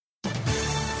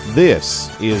This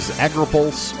is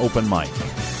AgriPulse Open Mic.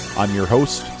 I'm your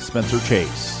host, Spencer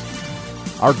Chase.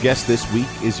 Our guest this week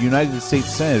is United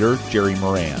States Senator Jerry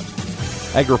Moran.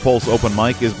 AgriPulse Open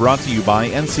Mic is brought to you by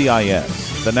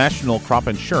NCIS, the National Crop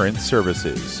Insurance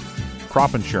Services.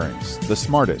 Crop insurance, the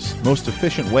smartest, most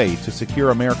efficient way to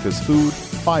secure America's food,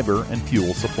 fiber, and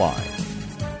fuel supply.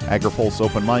 AgriPulse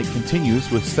Open Mic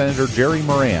continues with Senator Jerry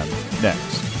Moran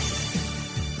next.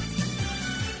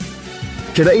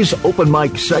 Today's Open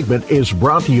Mic segment is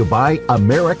brought to you by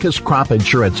America's crop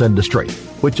insurance industry,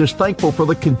 which is thankful for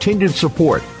the continued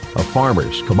support of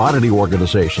farmers, commodity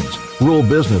organizations, rural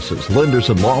businesses, lenders,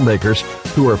 and lawmakers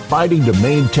who are fighting to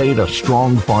maintain a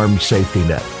strong farm safety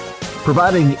net.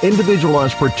 Providing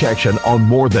individualized protection on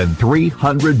more than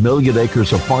 300 million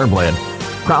acres of farmland,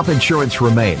 crop insurance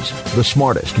remains the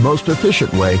smartest, most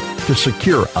efficient way to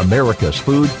secure America's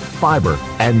food, fiber,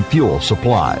 and fuel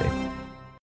supply.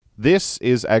 This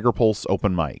is AgriPulse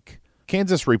Open Mic.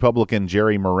 Kansas Republican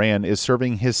Jerry Moran is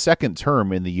serving his second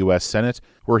term in the U.S. Senate,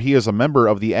 where he is a member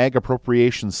of the Ag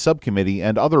Appropriations Subcommittee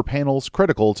and other panels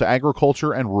critical to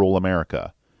agriculture and rural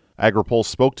America. AgriPulse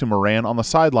spoke to Moran on the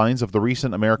sidelines of the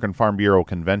recent American Farm Bureau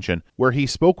convention, where he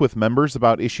spoke with members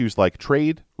about issues like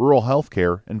trade, rural health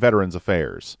care, and veterans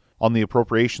affairs. On the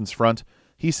appropriations front,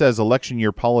 he says election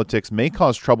year politics may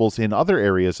cause troubles in other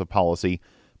areas of policy,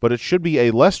 but it should be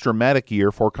a less dramatic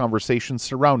year for conversations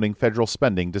surrounding federal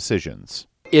spending decisions.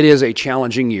 It is a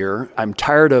challenging year. I'm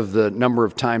tired of the number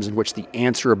of times in which the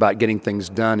answer about getting things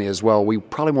done is, well, we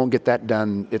probably won't get that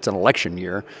done. It's an election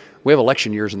year. We have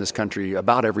election years in this country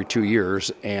about every 2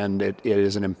 years, and it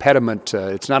is an impediment.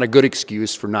 It's not a good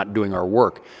excuse for not doing our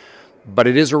work. But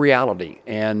it is a reality,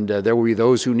 and there will be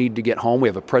those who need to get home. We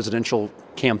have a presidential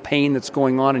campaign that's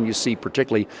going on, and you see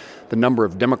particularly the number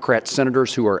of Democrat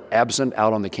senators who are absent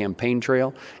out on the campaign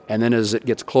trail. And then as it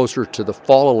gets closer to the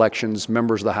fall elections,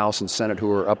 members of the House and Senate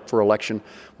who are up for election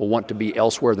will want to be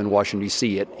elsewhere than Washington,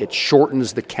 D.C. It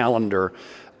shortens the calendar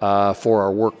for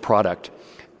our work product.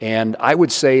 And I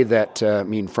would say that,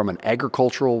 from an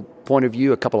agricultural point of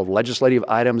view, a couple of legislative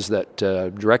items that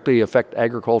directly affect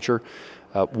agriculture.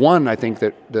 One, I think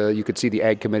that you could see the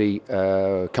Ag Committee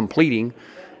completing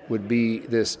would be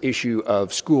this issue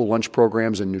of school lunch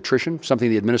programs and nutrition, something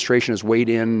the administration has weighed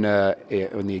in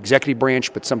the executive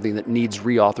branch, but something that needs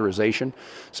reauthorization.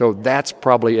 So that's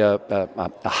probably a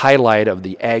highlight of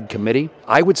the Ag Committee.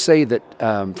 I would say that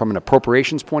from an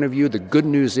appropriations point of view, the good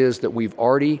news is that we've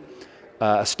already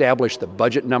established the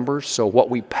budget numbers. So what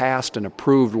we passed and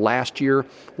approved last year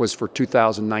was for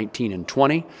 2019 and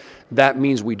 20. That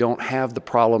means we don't have the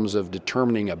problems of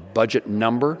determining a budget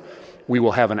number. We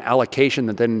will have an allocation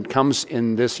that then comes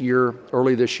in this year,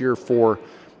 early this year, for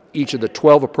each of the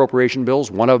 12 appropriation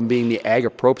bills, one of them being the Ag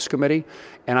Approps Committee.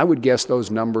 And I would guess those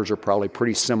numbers are probably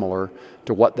pretty similar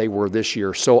to what they were this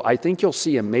year. So I think you'll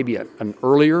see maybe an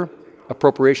earlier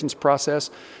appropriations process.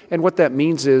 And what that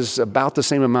means is about the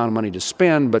same amount of money to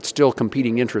spend, but still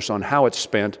competing interests on how it's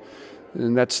spent.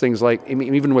 And that's things like,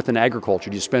 even within agriculture,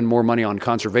 do you spend more money on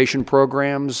conservation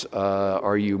programs?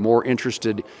 Are you more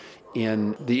interested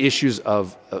in the issues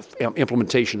of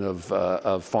implementation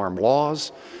of farm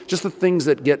laws? Just the things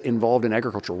that get involved in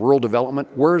agriculture, rural development.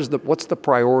 What's the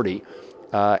priority?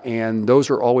 And those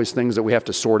are always things that we have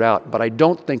to sort out. But I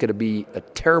don't think it'll be a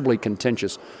terribly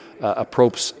contentious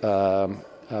appropriation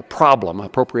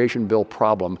bill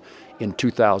problem in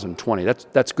 2020.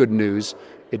 That's good news.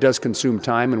 It does consume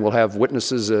time, and we'll have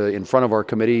witnesses in front of our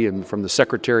committee and from the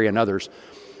secretary and others.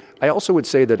 I also would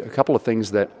say that a couple of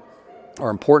things that are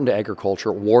important to agriculture,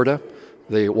 WARDA,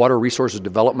 the Water Resources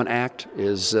Development Act,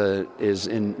 is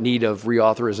in need of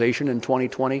reauthorization in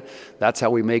 2020. That's how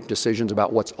we make decisions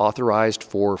about what's authorized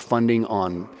for funding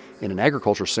on, in an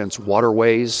agriculture sense,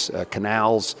 waterways,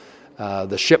 canals,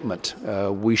 the shipment.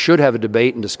 We should have a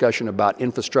debate and discussion about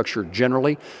infrastructure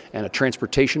generally and a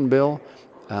transportation bill.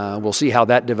 We'll see how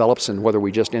that develops and whether we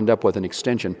just end up with an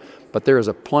extension. But there is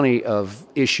a plenty of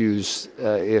issues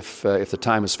if the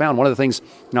time is found. One of the things,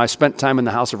 I spent time in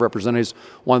the House of Representatives.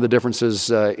 One of the differences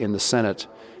in the Senate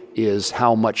is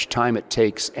how much time it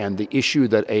takes, and the issue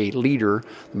that a leader,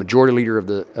 the majority leader of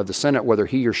the Senate, whether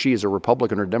he or she is a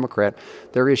Republican or Democrat,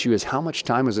 their issue is how much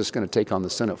time is this going to take on the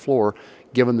Senate floor,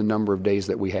 given the number of days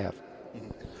that we have.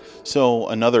 So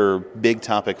another big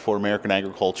topic for American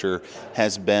agriculture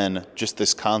has been just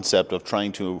this concept of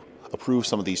trying to approve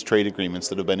some of these trade agreements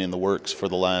that have been in the works for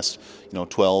the last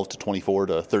 12 to 24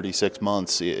 to 36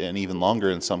 months and even longer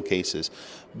in some cases.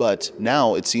 But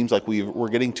now it seems like we're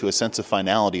getting to a sense of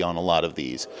finality on a lot of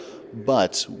these.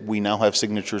 But we now have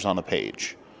signatures on a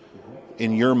page.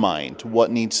 in your mind,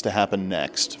 what needs to happen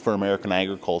next for American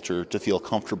agriculture to feel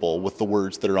comfortable with the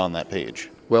words that are on that page?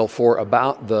 Well, for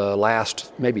about the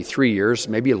last maybe 3 years,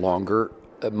 maybe longer,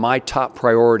 my top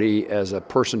priority as a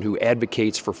person who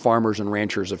advocates for farmers and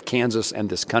ranchers of Kansas and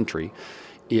this country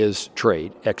is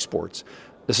trade, exports.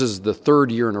 This is the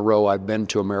third year in a row I've been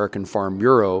to American Farm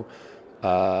Bureau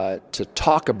to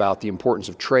talk about the importance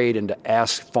of trade and to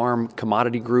ask farm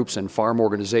commodity groups and farm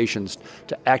organizations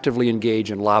to actively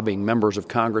engage in lobbying members of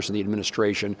Congress and the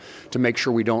administration to make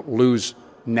sure we don't lose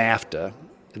NAFTA,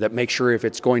 that make sure if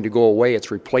it's going to go away, it's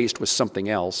replaced with something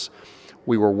else.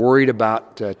 We were worried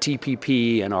about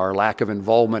TPP and our lack of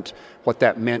involvement, what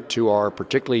that meant to our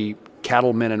particularly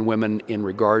cattlemen and women in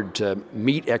regard to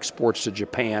meat exports to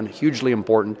Japan, hugely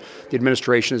important. The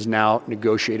administration has now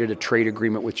negotiated a trade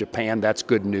agreement with Japan. That's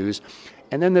good news.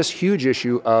 And then this huge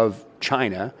issue of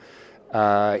China.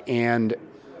 And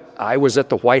I was at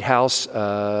the White House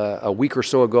a week or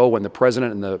so ago when the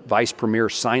president and the vice premier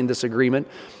signed this agreement.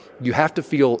 You have to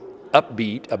feel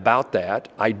upbeat about that.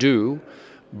 I do.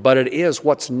 But it is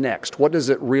what's next. What does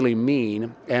it really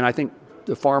mean? And I think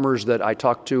the farmers that I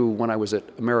talked to when I was at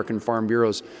American Farm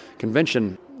Bureau's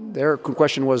convention, their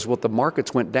question was, well, the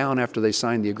markets went down after they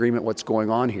signed the agreement. What's going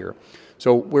on here?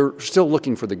 So we're still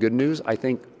looking for the good news. I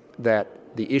think that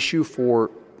the issue for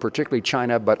particularly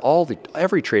China, but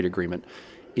every trade agreement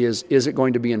is it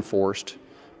going to be enforced?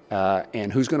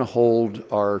 And who's going to hold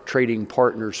our trading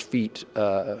partners' feet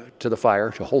to the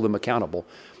fire, to hold them accountable?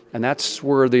 And that's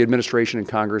where the administration and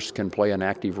Congress can play an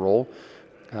active role.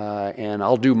 And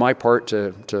I'll do my part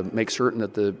to make certain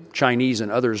that the Chinese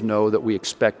and others know that we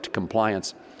expect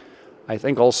compliance. I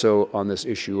think also on this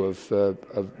issue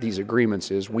of these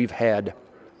agreements is we've had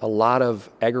a lot of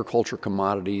agriculture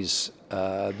commodities.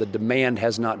 The demand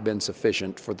has not been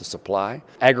sufficient for the supply.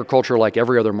 Agriculture, like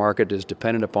every other market, is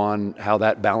dependent upon how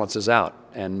that balances out.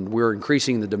 And we're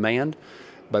increasing the demand,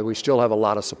 but we still have a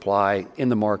lot of supply in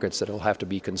the markets that will have to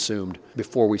be consumed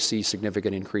before we see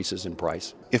significant increases in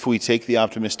price. If we take the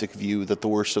optimistic view that the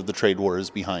worst of the trade war is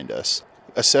behind us,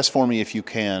 assess for me, if you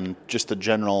can, just the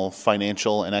general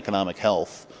financial and economic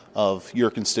health of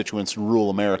your constituents in rural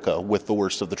America with the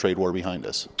worst of the trade war behind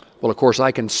us. Well, of course,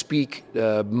 I can speak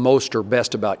most or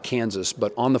best about Kansas,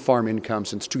 but on-the-farm income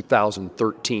since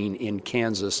 2013 in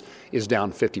Kansas is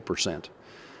down 50%.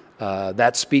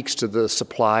 That speaks to the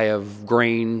supply of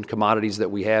grain commodities that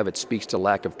we have. It speaks to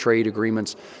lack of trade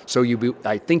agreements. So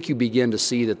I think you begin to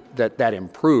see that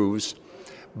improves,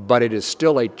 but it is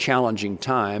still a challenging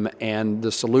time, and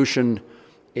the solution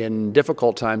in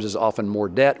difficult times is often more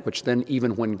debt, which then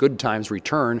even when good times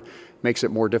return, makes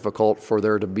it more difficult for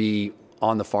there to be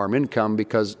on-the-farm income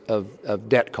because of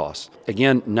debt costs.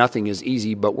 Again, nothing is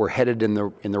easy, but we're headed in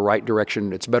the right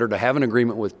direction. It's better to have an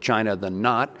agreement with China than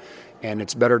not. And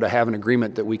it's better to have an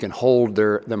agreement that we can hold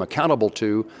them accountable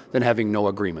to than having no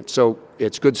agreement. So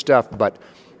it's good stuff, but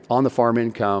on-the-farm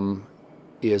income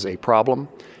is a problem,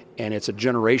 and it's a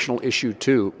generational issue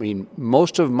too. I mean,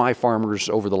 most of my farmers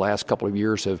over the last couple of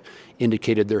years have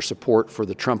indicated their support for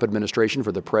the Trump administration,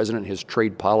 for the president, his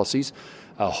trade policies,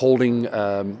 holding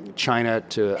China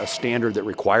to a standard that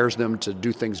requires them to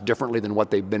do things differently than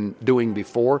what they've been doing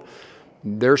before.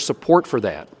 There's support for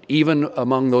that, even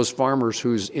among those farmers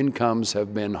whose incomes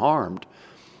have been harmed.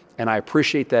 And I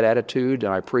appreciate that attitude,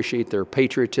 and I appreciate their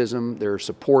patriotism, their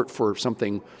support for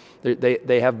something.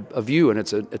 They have a view, and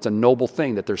it's a noble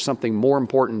thing, that there's something more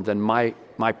important than my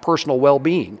personal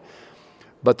well-being.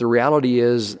 But the reality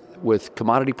is, with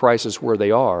commodity prices where they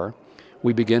are,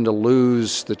 we begin to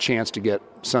lose the chance to get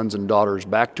sons and daughters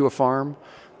back to a farm.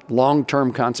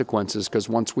 Long-term consequences, because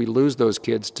once we lose those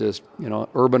kids to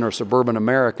urban or suburban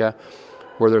America,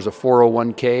 where there's a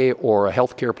 401k or a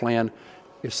health care plan,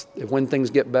 if when things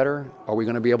get better, are we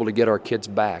going to be able to get our kids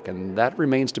back? And that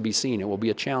remains to be seen. It will be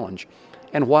a challenge.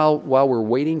 And while we're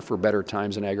waiting for better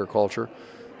times in agriculture,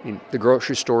 the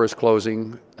grocery store is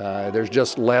closing. There's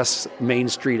just less Main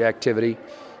Street activity,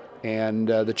 and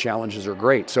the challenges are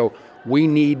great. So we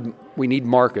need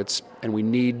markets, and we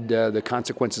need the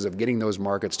consequences of getting those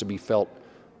markets to be felt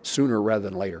sooner rather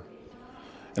than later.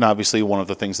 And obviously one of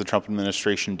the things the Trump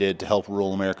administration did to help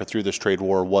rural America through this trade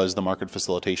war was the market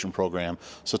facilitation program.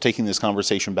 So taking this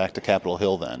conversation back to Capitol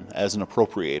Hill then, as an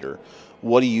appropriator,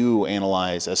 what do you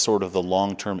analyze as sort of the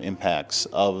long-term impacts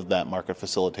of that market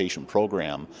facilitation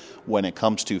program when it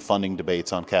comes to funding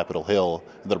debates on Capitol Hill,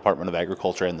 the Department of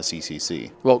Agriculture, and the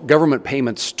CCC? Well, government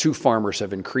payments to farmers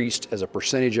have increased as a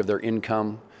percentage of their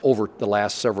income over the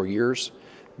last several years.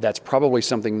 That's probably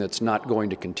something that's not going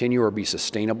to continue or be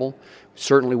sustainable.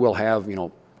 Certainly we'll have,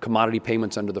 commodity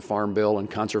payments under the Farm Bill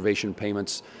and conservation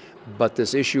payments, But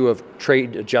this issue of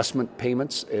trade adjustment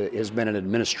payments has been an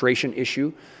administration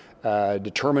issue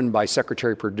determined by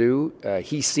Secretary Perdue.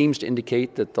 He seems to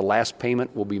indicate that the last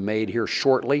payment will be made here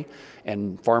shortly,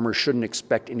 and farmers shouldn't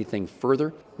expect anything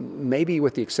further. Maybe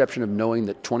with the exception of knowing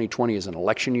that 2020 is an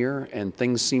election year, and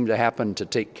things seem to happen to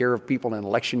take care of people in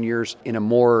election years in a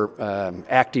more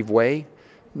active way.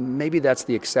 Maybe that's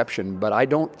the exception, but I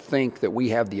don't think that we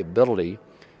have the ability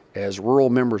as rural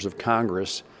members of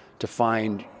Congress to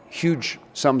find huge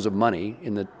sums of money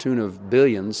in the tune of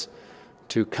billions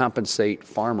to compensate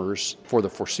farmers for the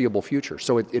foreseeable future.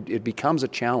 So it becomes a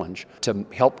challenge to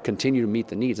help continue to meet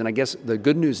the needs. And I guess the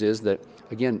good news is that,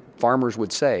 again, farmers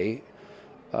would say,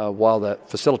 while the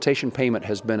facilitation payment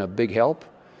has been a big help,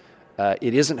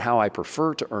 it isn't how I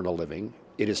prefer to earn a living.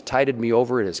 It has tided me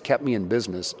over, it has kept me in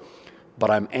business, but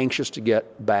I'm anxious to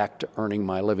get back to earning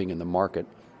my living in the market.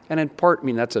 And in part, I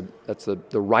mean, that's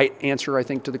the right answer, I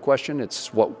think, to the question.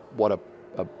 It's what a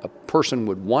person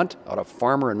would want, what a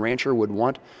farmer and rancher would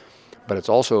want, but it's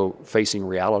also facing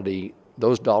reality.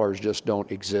 Those dollars just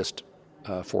don't exist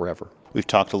forever. We've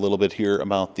talked a little bit here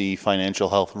about the financial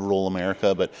health of rural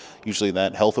America, but usually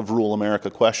that health of rural America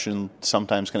question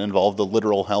sometimes can involve the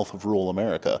literal health of rural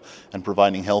America and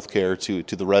providing health care to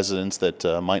the residents that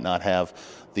might not have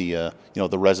the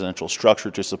residential structure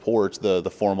to support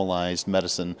the formalized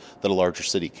medicine that a larger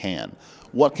city can.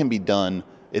 What can be done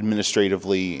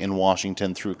administratively in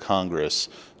Washington through Congress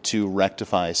to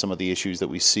rectify some of the issues that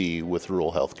we see with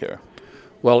rural health care?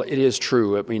 Well, it is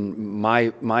true. I mean,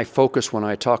 my focus when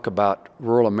I talk about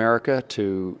rural America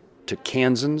to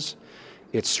Kansans,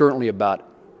 it's certainly about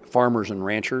farmers and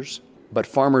ranchers, but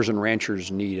farmers and ranchers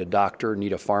need a doctor,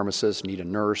 need a pharmacist, need a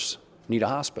nurse, need a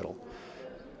hospital,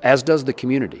 as does the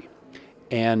community.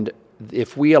 And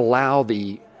if we allow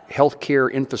the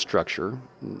healthcare infrastructure,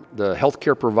 the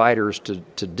healthcare providers to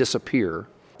disappear,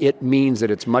 it means that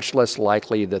it's much less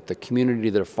likely that the community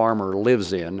that a farmer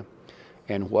lives in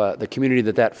and the community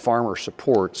that farmer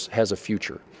supports has a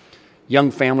future.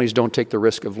 Young families don't take the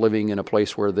risk of living in a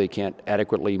place where they can't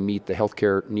adequately meet the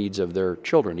healthcare needs of their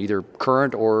children, either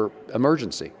current or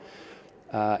emergency.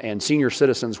 And senior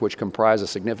citizens, which comprise a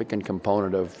significant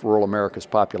component of rural America's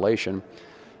population,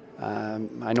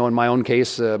 I know in my own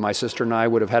case, my sister and I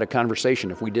would have had a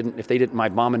conversation. If my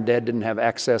mom and dad didn't have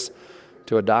access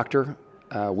to a doctor,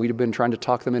 we'd have been trying to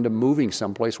talk them into moving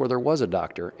someplace where there was a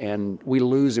doctor. And we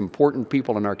lose important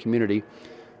people in our community,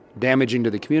 damaging to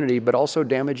the community, but also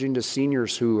damaging to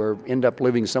seniors who end up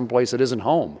living someplace that isn't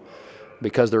home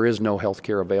because there is no health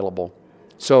care available.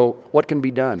 So what can be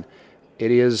done?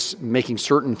 It is making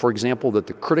certain, for example, that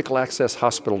the critical access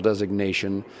hospital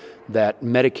designation that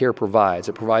Medicare provides,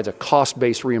 it provides a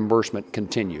cost-based reimbursement,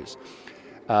 continues.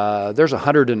 There's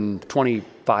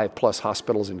 125 plus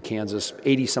hospitals in Kansas.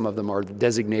 80 some of them are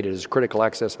designated as critical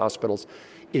access hospitals.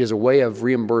 It is a way of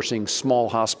reimbursing small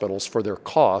hospitals for their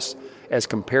costs as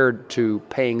compared to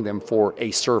paying them for a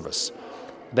service.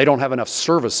 They don't have enough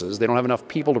services. They don't have enough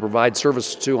people to provide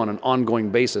services to on an ongoing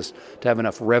basis to have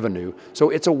enough revenue. So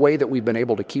it's a way that we've been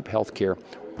able to keep health care.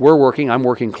 I'm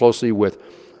working closely with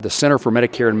the Center for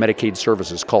Medicare and Medicaid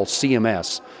Services, called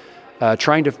CMS,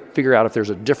 trying to figure out if there's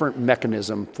a different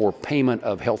mechanism for payment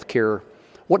of health care.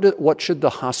 What should the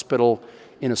hospital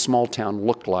in a small town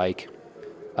look like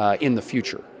in the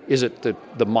future? Is it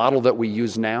the model that we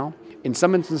use now? In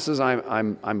some instances,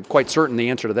 I'm quite certain the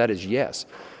answer to that is yes.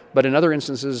 But in other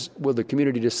instances, will the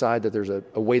community decide that there's a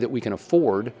way that we can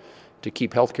afford to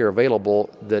keep health care available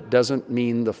that doesn't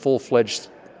mean the full-fledged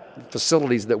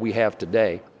facilities that we have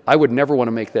today? I would never want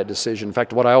to make that decision. In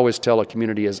fact, what I always tell a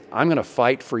community is, I'm going to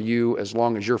fight for you as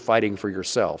long as you're fighting for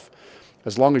yourself.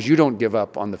 As long as you don't give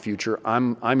up on the future,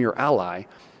 I'm your ally.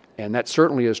 And that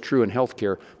certainly is true in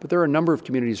healthcare. But there are a number of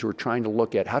communities who are trying to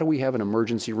look at how do we have an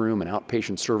emergency room and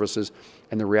outpatient services.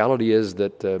 And the reality is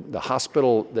that the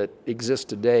hospital that exists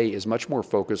today is much more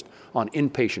focused on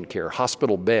inpatient care,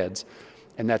 hospital beds.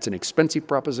 And that's an expensive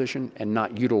proposition and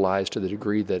not utilized to the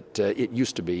degree that it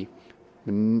used to be.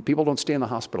 And people don't stay in the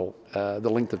hospital the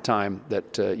length of time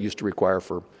that used to require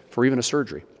for even a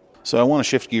surgery. So I want to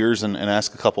shift gears and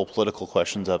ask a couple political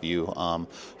questions of you,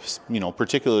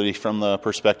 particularly from the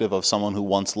perspective of someone who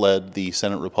once led the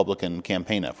Senate Republican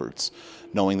campaign efforts,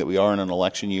 knowing that we are in an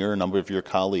election year, a number of your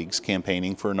colleagues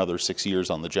campaigning for another 6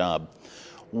 years on the job.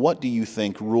 What do you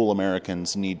think rural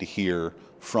Americans need to hear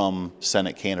from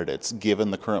Senate candidates,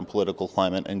 given the current political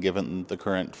climate and given the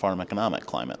current farm economic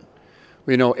climate?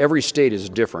 Every state is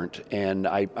different, and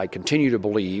I continue to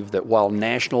believe that while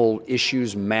national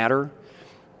issues matter,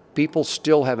 people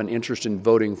still have an interest in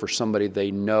voting for somebody they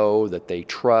know, that they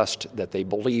trust, that they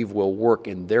believe will work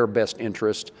in their best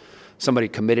interest, somebody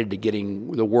committed to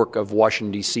getting the work of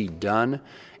Washington, D.C. done.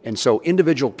 And so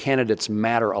individual candidates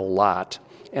matter a lot.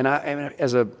 And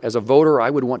as a voter, I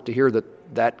would want to hear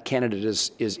that candidate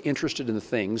is interested in the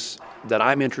things that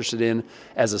I'm interested in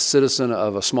as a citizen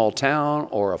of a small town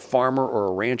or a farmer or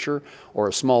a rancher or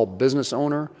a small business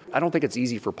owner. I don't think it's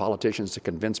easy for politicians to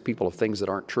convince people of things that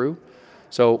aren't true.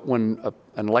 So when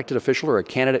an elected official or a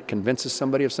candidate convinces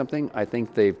somebody of something, I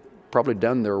think they've probably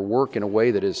done their work in a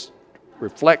way that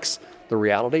reflects the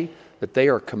reality that they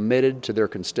are committed to their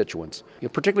constituents.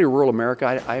 Particularly rural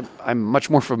America, I'm much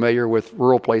more familiar with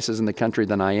rural places in the country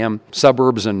than I am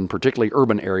suburbs and particularly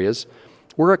urban areas.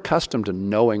 We're accustomed to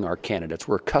knowing our candidates.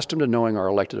 We're accustomed to knowing our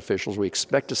elected officials. We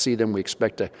expect to see them. We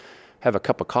expect to have a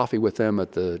cup of coffee with them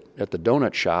at the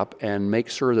donut shop and make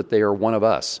sure that they are one of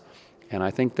us. And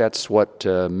I think that's what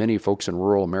many folks in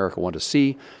rural America want to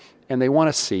see, and they want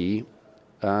to see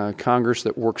Congress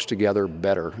that works together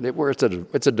better.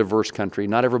 It's a diverse country.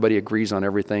 Not everybody agrees on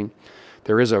everything.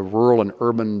 There is a rural and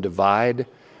urban divide.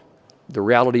 The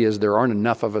reality is there aren't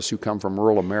enough of us who come from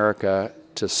rural America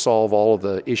to solve all of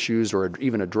the issues or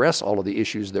even address all of the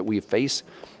issues that we face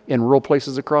in rural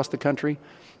places across the country,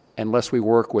 unless we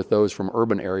work with those from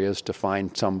urban areas to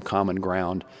find some common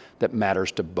ground that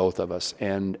matters to both of us.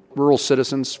 And rural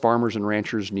citizens, farmers and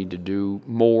ranchers, need to do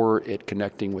more at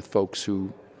connecting with folks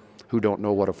who don't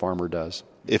know what a farmer does.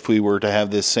 If we were to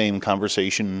have this same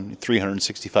conversation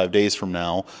 365 days from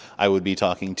now, I would be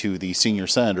talking to the senior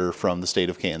senator from the state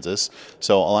of Kansas.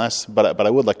 So I'll ask, but I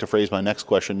would like to phrase my next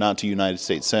question not to United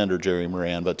States Senator Jerry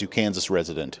Moran, but to Kansas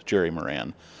resident Jerry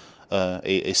Moran.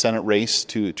 A Senate race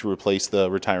to replace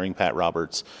the retiring Pat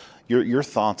Roberts. Your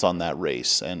thoughts on that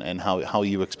race and how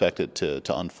you expect it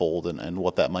to unfold and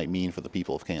what that might mean for the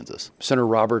people of Kansas. Senator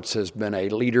Roberts has been a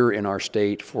leader in our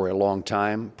state for a long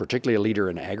time, particularly a leader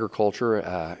in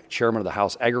agriculture, chairman of the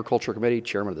House Agriculture Committee,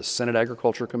 chairman of the Senate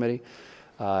Agriculture Committee.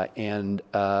 And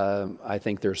I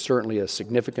think there's certainly a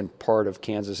significant part of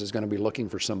Kansas is going to be looking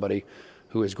for somebody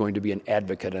who is going to be an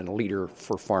advocate and a leader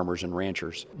for farmers and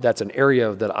ranchers. That's an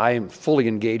area that I am fully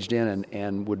engaged in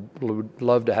and would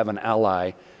love to have an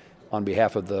ally on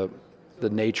behalf of the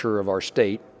nature of our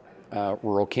state,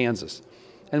 rural Kansas.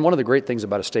 And one of the great things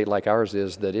about a state like ours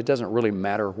is that it doesn't really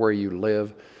matter where you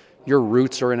live. Your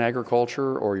roots are in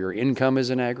agriculture or your income is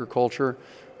in agriculture.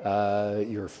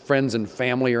 Your friends and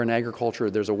family are in agriculture.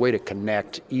 There's a way to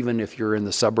connect. Even if you're in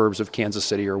the suburbs of Kansas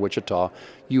City or Wichita,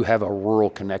 you have a rural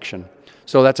connection.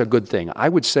 So that's a good thing. I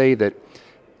would say that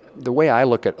the way I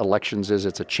look at elections is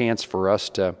it's a chance for us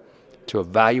to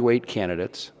evaluate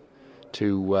candidates,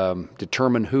 to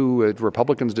determine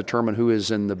Republicans determine who is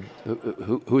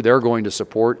who they're going to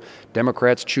support.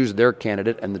 Democrats choose their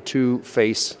candidate, and the two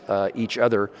face each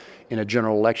other in a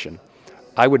general election.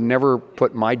 I would never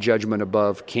put my judgment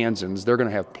above Kansans. They're going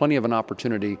to have plenty of an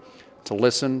opportunity to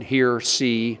listen, hear,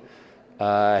 see,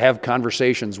 have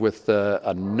conversations with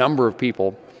a number of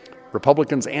people,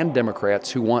 Republicans and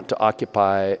Democrats, who want to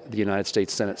occupy the United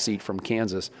States Senate seat from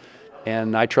Kansas.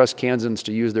 And I trust Kansans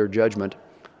to use their judgment.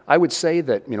 I would say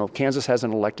that Kansas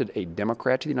hasn't elected a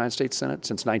Democrat to the United States Senate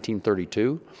since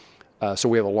 1932, so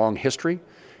we have a long history.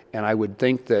 And I would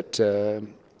think that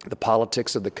the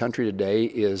politics of the country today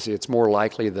it's more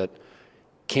likely that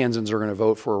Kansans are going to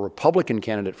vote for a Republican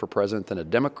candidate for president than a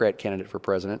Democrat candidate for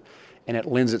president, and it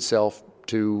lends itself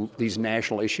to these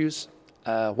national issues.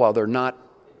 While they're not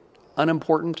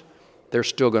unimportant, they're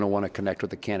still going to want to connect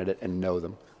with the candidate and know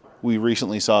them. We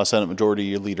recently saw Senate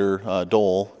Majority Leader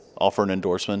Dole offer an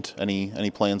endorsement.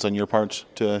 Any plans on your part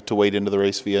to wade into the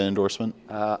race via endorsement?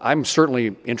 I'm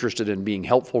certainly interested in being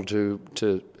helpful to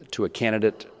a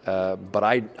candidate, but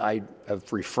I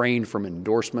have refrained from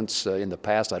endorsements in the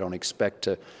past. I don't expect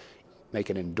to make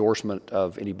an endorsement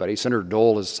of anybody. Senator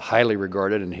Dole is highly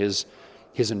regarded, and his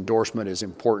endorsement is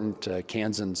important.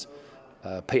 Kansans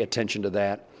pay attention to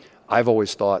that. I've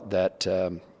always thought that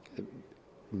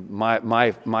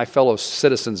my fellow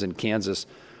citizens in Kansas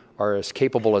are as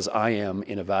capable as I am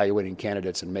in evaluating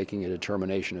candidates and making a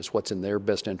determination as what's in their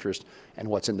best interest and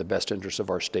what's in the best interest of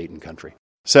our state and country.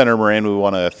 Senator Moran, we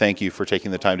want to thank you for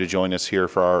taking the time to join us here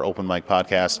for our Open Mic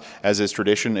podcast. As is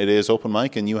tradition, it is Open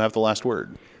Mic, and you have the last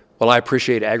word. Well, I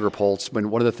appreciate AgriPulse, but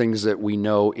one of the things that we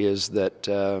know is that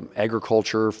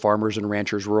agriculture, farmers and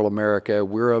ranchers, rural America,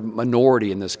 we're a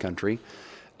minority in this country,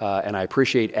 and I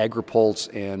appreciate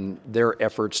AgriPulse and their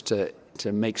efforts to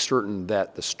make certain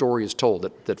that the story is told,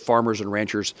 that farmers and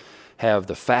ranchers have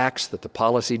the facts, that the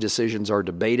policy decisions are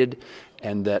debated,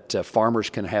 and that farmers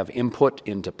can have input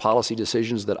into policy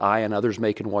decisions that I and others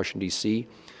make in Washington, D.C.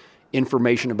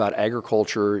 Information about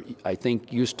agriculture, I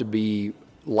think, used to be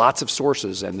lots of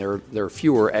sources, and there are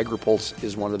fewer. AgriPulse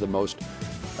is one of the most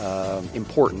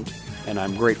important, and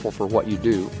I'm grateful for what you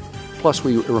do. Plus,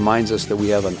 it reminds us that we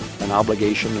have an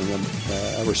obligation and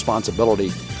a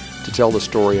responsibility to tell the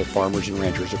story of farmers and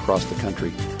ranchers across the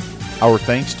country. Our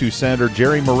thanks to Senator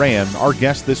Jerry Moran, our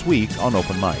guest this week on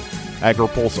Open Mic.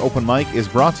 AgriPulse Open Mic is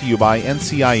brought to you by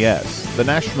NCIS, the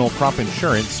National Crop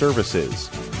Insurance Services.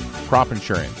 Crop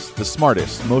insurance, the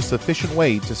smartest, most efficient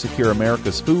way to secure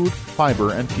America's food,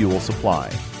 fiber, and fuel supply.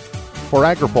 For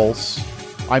AgriPulse,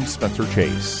 I'm Spencer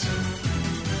Chase.